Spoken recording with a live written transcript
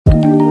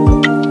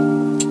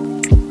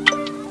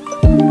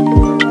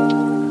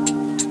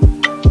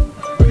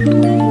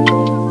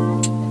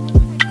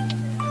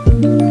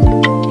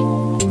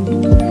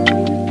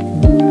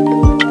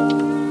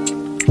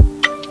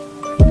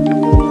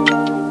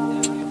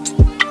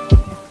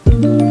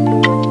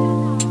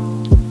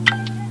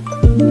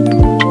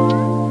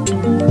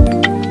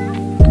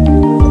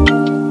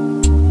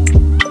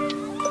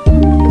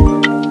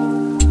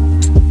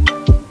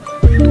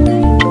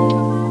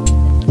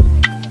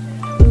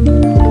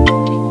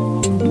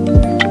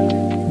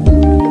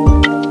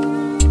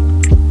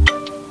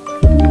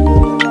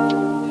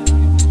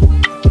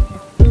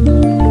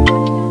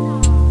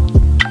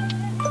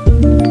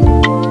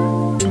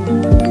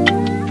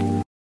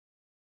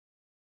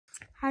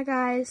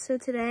guys, so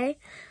today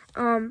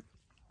I'm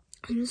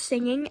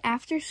singing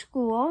after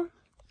school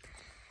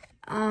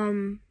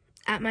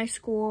at my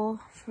school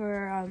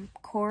for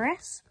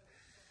chorus.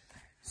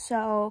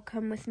 So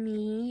come with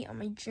me on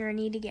my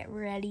journey to get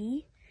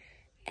ready,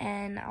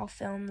 and I'll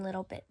film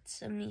little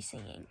bits of me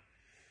singing.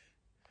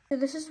 So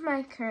this is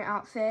my current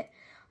outfit.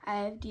 I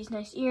have these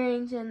nice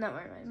earrings in that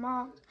were my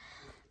mom's,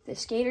 this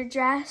skater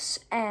dress,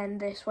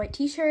 and this white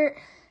t-shirt,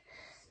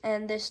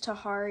 and this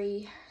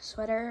Tahari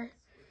sweater.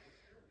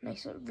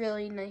 Nice,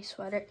 really nice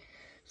sweater.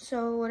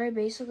 So what I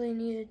basically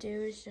need to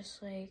do is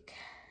just like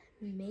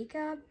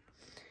makeup,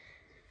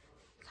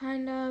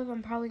 kind of.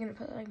 I'm probably gonna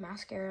put like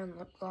mascara and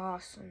lip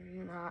gloss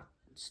and that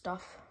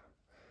stuff.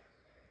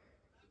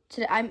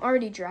 Today I'm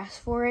already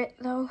dressed for it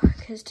though,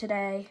 because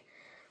today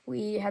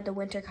we had the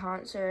winter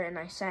concert and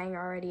I sang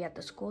already at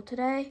the school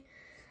today,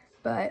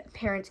 but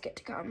parents get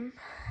to come,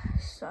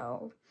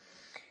 so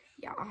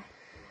yeah.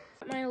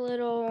 My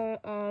little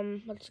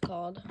what's it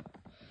called,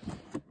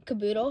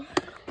 caboodle.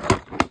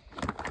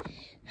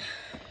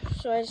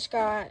 So I just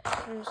got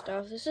some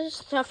stuff. This is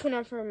stuff when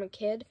I'm from a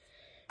kid.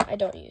 I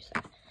don't use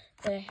that.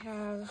 But I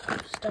have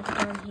stuff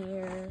down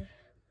here.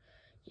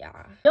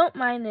 Yeah. Don't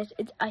mind this.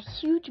 It's a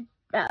huge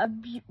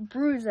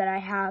bruise that I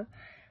have.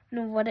 I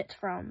don't know what it's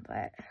from,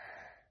 but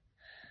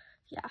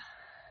yeah.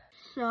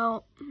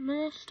 So I'm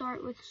going to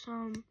start with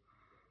some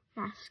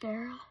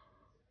mascara.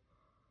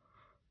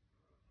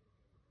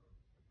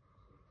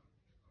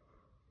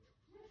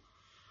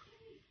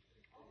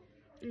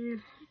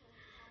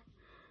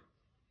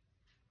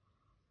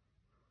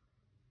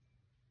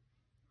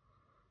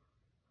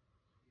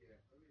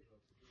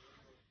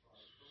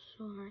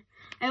 So hard.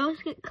 I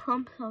always get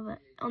clumps of it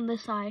on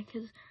this side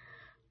because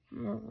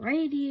I'm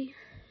righty.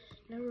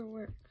 It never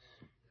works.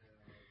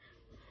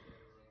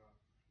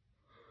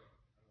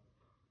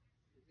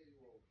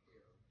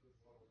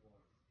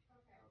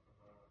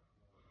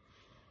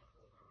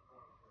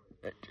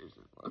 It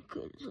doesn't look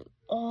good. It's like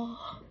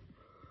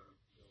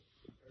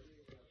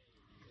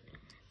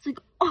it's like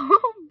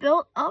all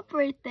built up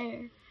right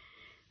there.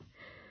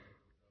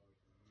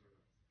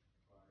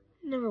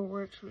 It never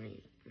works for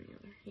me.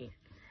 Here.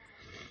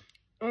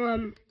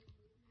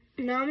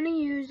 Now I'm gonna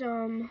use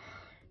I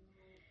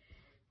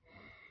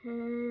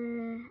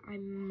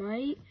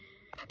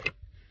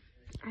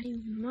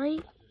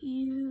might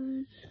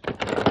use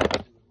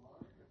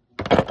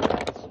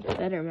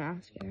better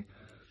mascara.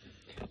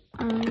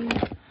 I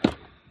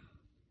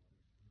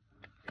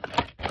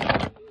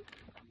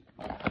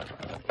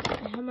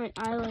have my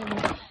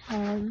eyeliner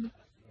pen.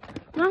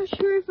 Not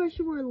sure if I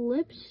should wear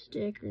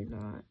lipstick or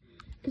not,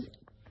 because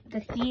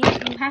the theme,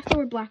 you have to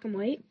wear black and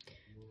white.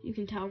 You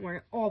can tell I'm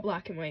wearing all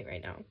black and white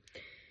right now.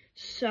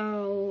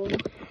 So,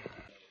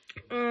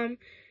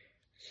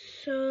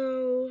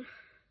 so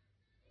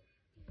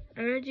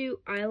I'm gonna do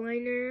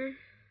eyeliner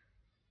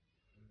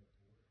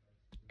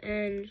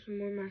and some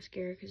more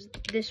mascara because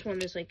this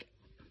one is like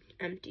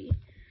empty.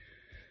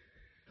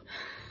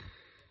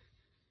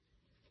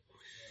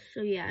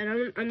 So yeah,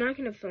 and I'm not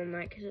gonna film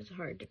that because it's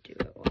hard to do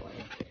it while I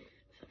film.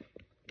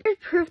 There's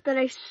proof that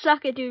I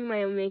suck at doing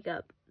my own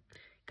makeup.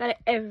 Got it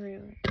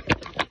everywhere.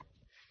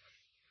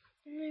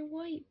 My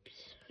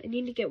wipes. I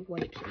need to get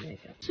wipes in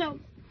makeup. So,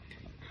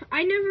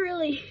 I never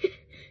really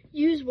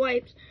use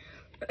wipes.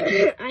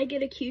 I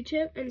get a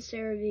Q-tip and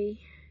CeraVe.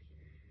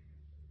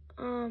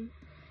 And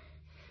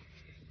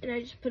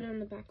I just put it on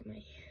the back of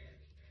my.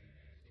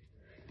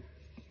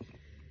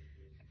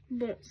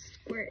 Won't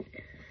squirt.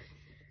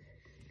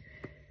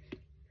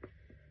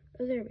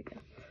 Oh, there we go.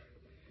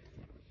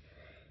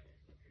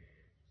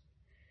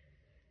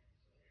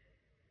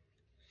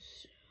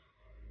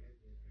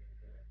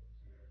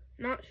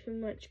 Not too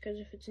much, because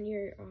if it's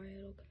near your eye,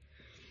 it'll go.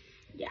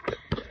 Yeah.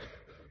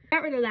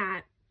 Got rid of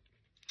that.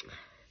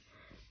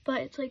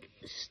 But it's like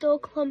still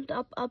clumped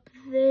up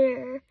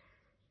there.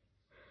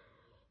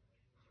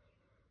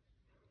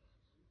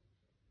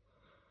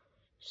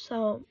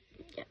 So,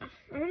 yeah.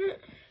 I'm gonna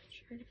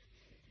try to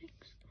fix.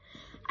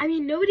 I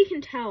mean, nobody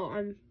can tell.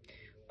 I'm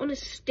on a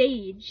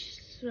stage,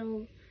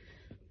 so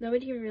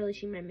nobody can really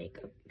see my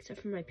makeup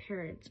except for my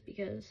parents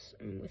because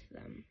I'm with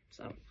them.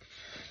 So.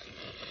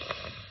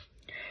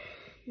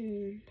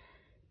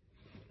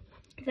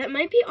 That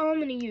might be all I'm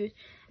gonna use.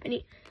 I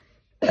need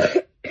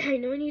I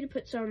know I need to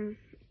put some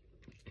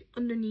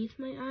underneath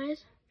my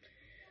eyes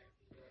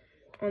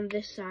on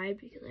this side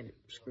because I'm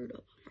screwed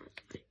up on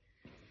that side.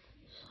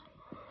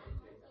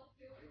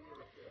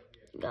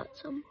 So, got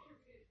some.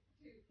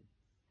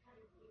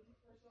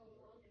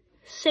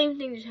 Same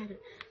thing just happened.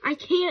 I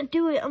can't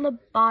do it on the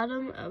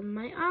bottom of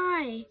my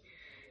eye.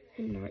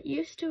 I'm not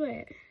used to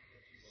it.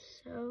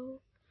 So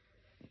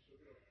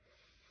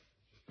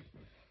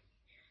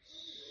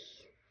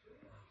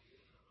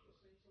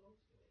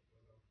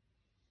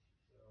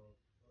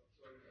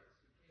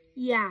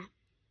yeah.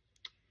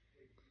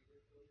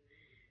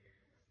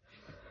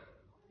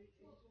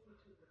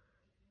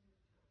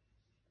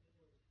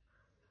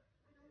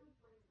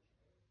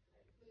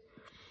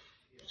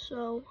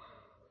 So,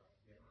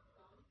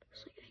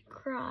 it's like I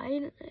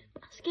cried and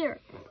mascara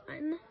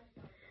on.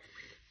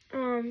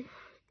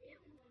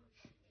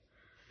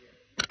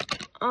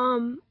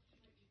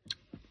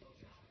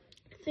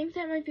 I think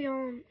that might be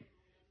all.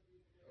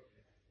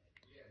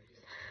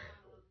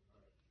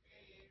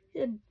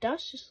 The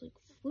dust just like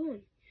flew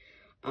in.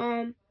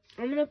 I'm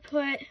gonna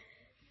put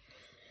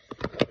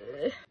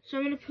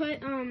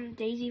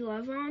Daisy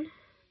Love on.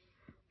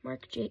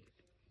 Marc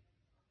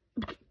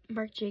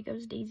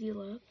Jacobs Daisy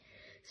Love.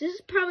 So this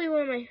is probably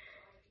one of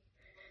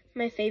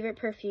my favorite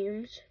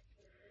perfumes.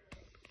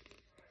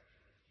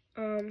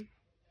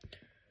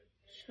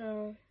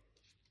 So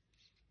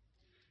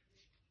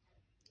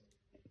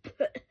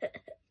got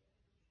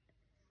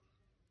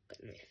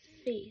my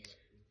face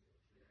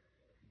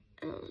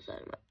and on the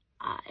side of my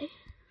eye.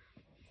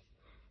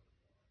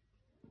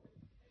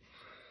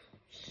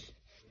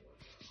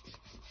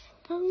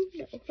 Oh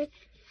no.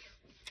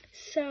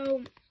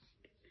 So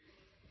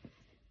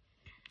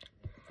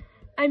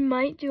I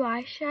might do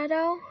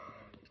eyeshadow.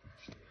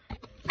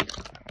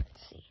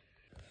 Let's see.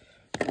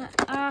 But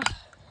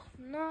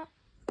not.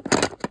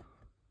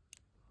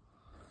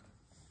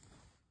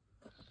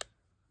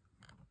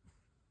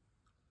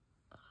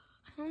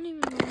 I don't even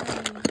know why I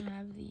even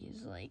have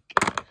these. Like,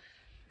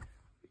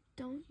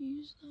 don't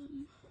use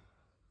them.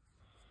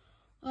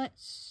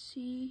 Let's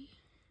see.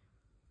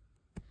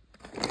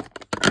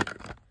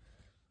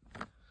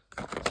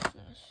 What's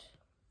this?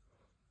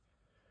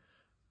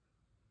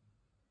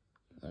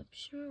 Lip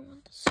shimmer.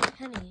 Want the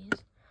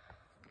pennies?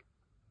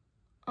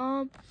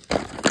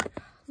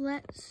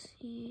 Let's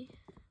see.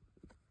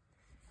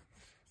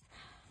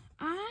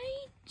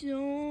 I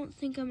don't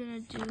think I'm gonna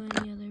do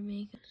any other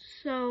makeup.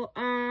 So,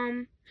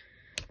 I'm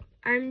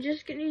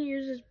just gonna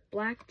use this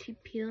black tea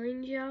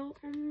peeling gel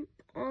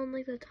on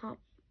like the top of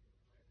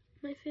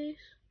my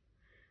face.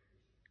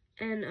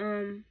 And,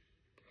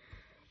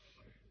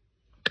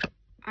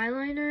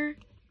 eyeliner.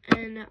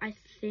 And I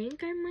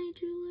think I might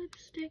do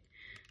lipstick,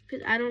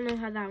 because I don't know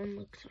how that one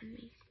looks on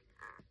me.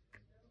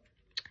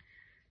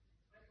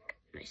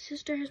 My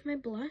sister has my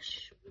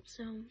blush,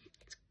 so,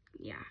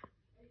 yeah.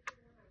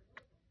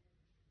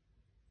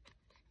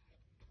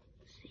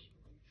 Let's see.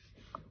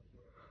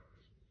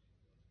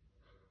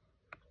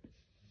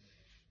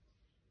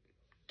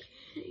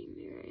 Kidding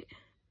me, right?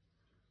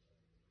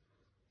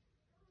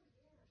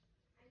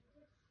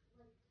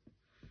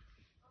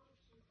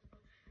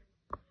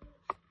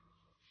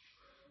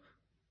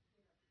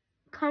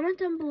 Comment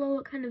down below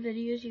what kind of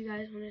videos you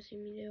guys want to see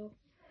me do.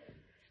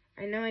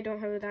 I know I don't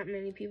have that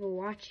many people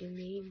watching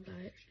me,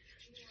 but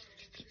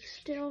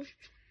still.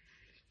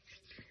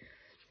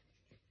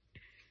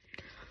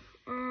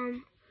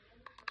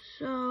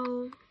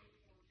 So,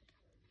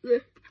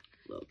 low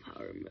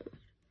power mode.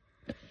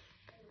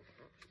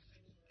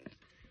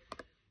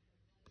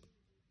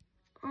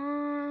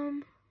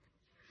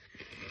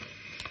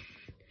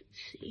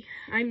 Let's see.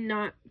 I'm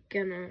not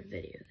gonna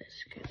video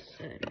this because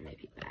it might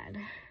be bad.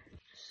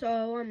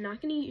 So I'm not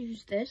gonna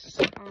use this,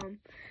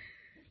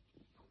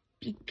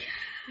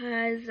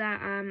 because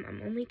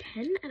I'm only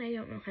 10 and I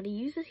don't know how to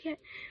use this yet.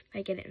 If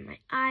I get it in my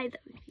eye,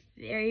 that would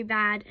be very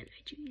bad, and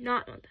I do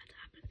not want that to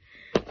happen.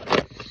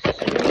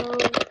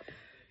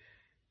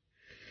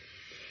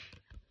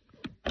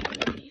 So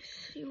let me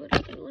see what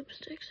other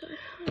lipsticks I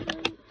have.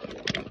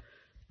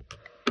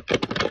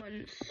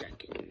 1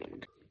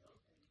 second.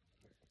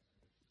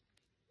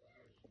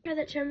 Yeah,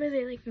 that time where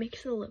they like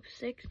mix the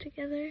lipsticks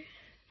together.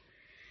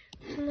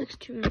 This one looks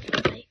too much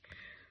light.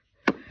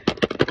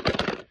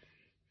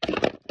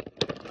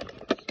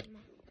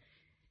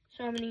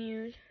 So I'm gonna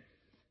use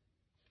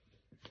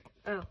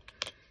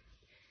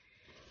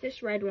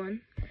this red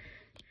one,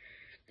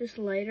 this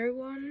lighter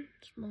one,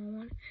 small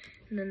one,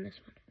 and then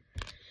this one.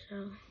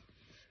 So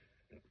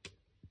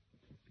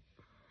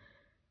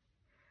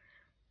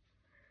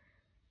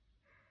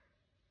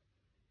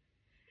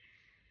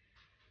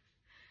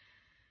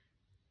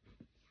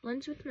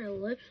blends with my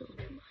lips a little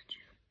too much.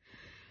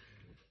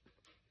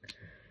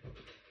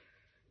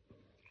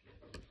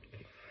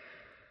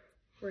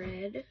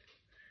 Red.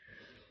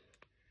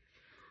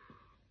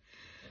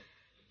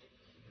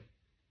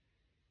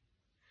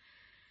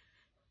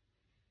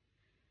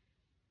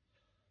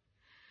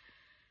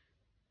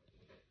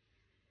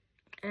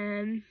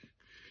 And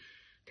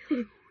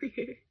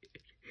weird.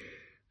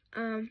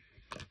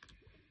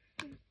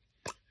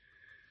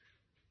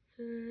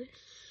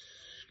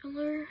 This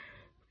color.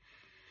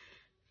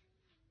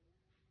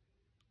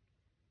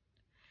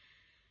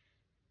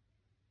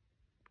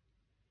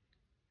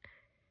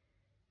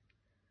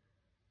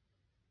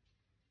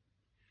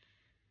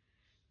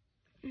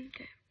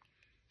 Okay,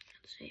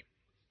 let's see.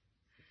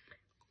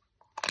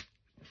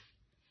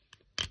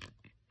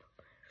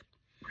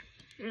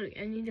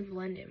 I need to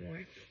blend it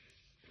more.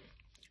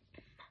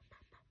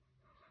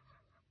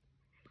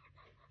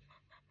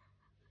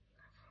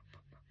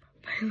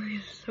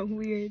 It's so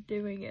weird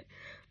doing it.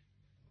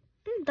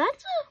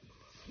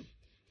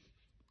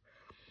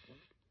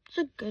 It's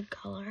a good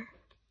color.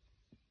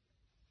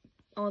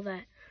 All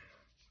that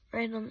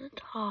right on the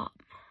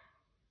top.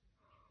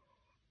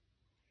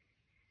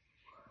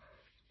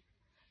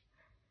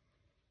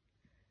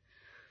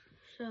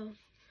 So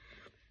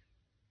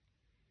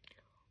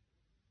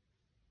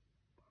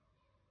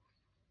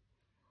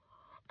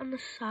on the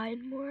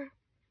side more.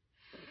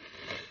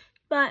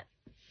 But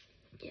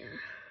yeah,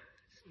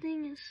 this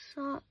thing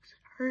sucks. It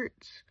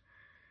hurts.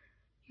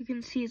 You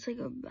can see it's like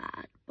a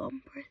bad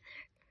bump right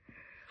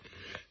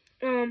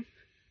there.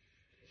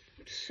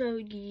 So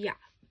yeah.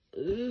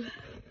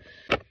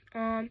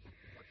 I'm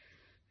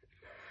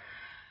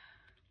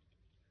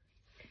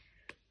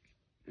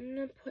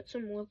gonna put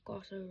some lip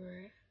gloss over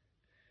it.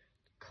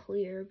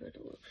 Clear, but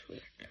it looks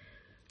weird.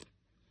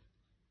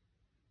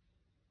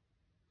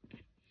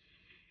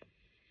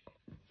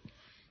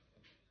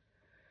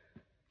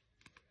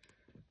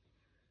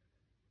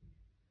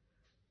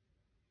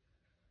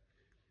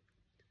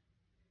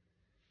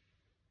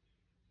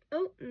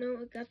 Oh, no,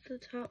 it got the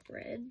top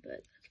red, but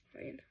that's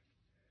fine.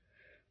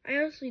 I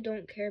honestly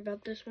don't care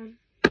about this one.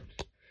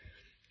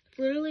 It's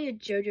literally a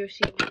JoJo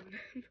C1.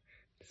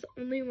 It's the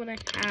only one I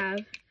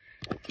have.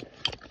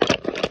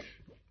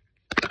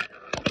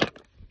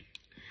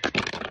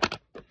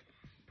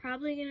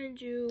 Probably gonna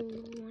do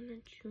 1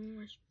 or 2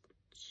 more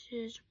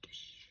scissors.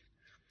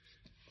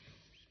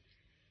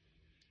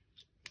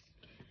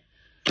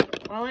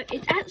 Well,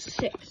 it's at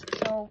 6,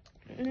 so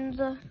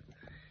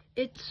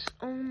it's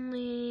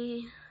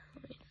only,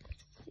 let's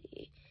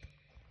see,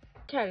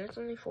 10. It's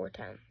only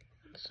 4:10,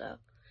 so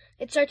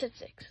it starts at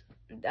 6.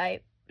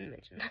 I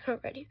mentioned that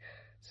already.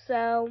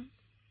 So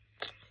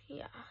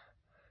yeah,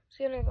 just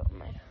gonna go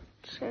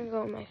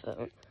on my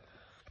phone.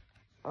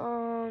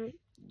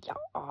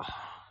 Yeah.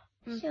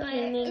 I'm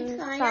painting some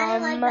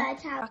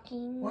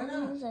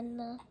stockings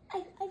and I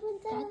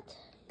want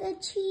the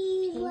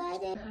cheese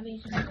lettuce. Having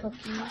some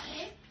cookies.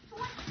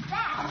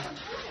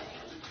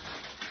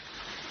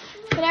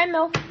 Can I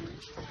milk?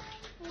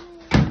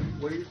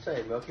 What do you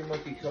say? Milky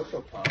Milky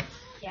Cocoa Pops?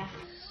 Yeah.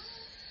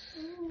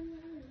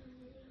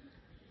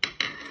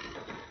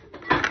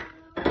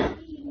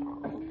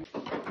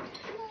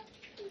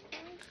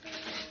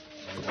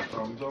 And the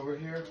crumbs over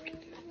here?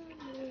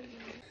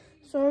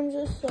 So I'm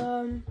just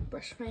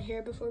brush my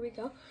hair before we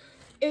go.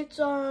 It's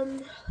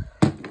 1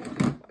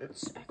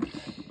 sec.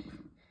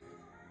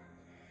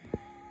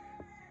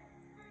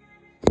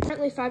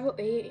 Currently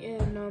 5:08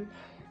 and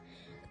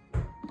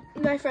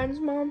my friend's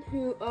mom,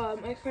 who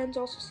my friend's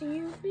also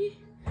singing with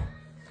me,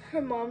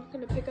 her mom's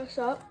gonna pick us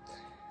up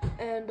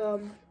and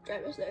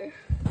drive us there.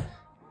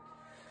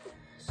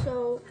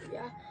 So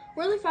yeah,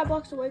 we're only 5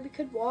 blocks away. We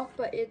could walk,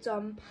 but it's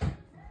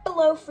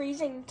below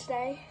freezing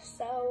today,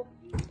 so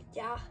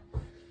yeah.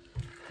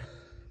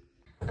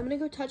 I'm gonna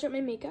go touch up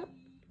my makeup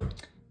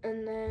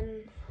and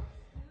then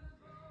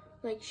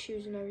like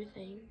shoes and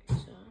everything,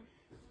 so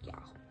yeah.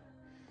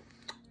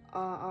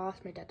 I'll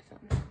ask my dad to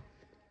film.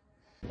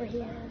 We're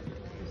here.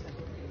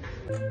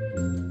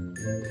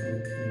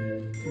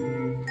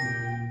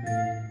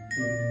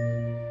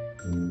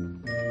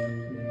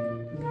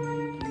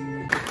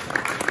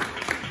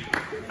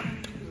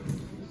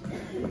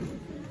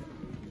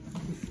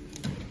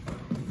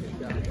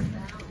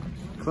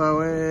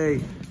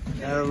 Chloe,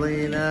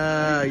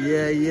 Catalina,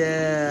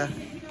 yeah.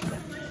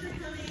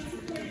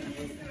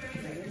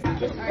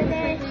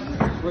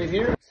 Right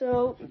here?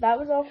 So that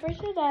was all for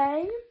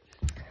today.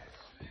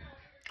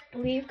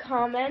 Leave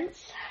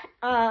comments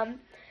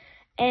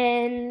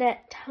and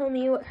tell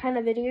me what kind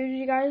of videos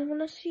you guys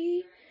want to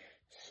see.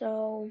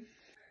 So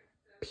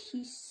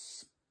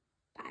peace.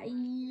 Bye.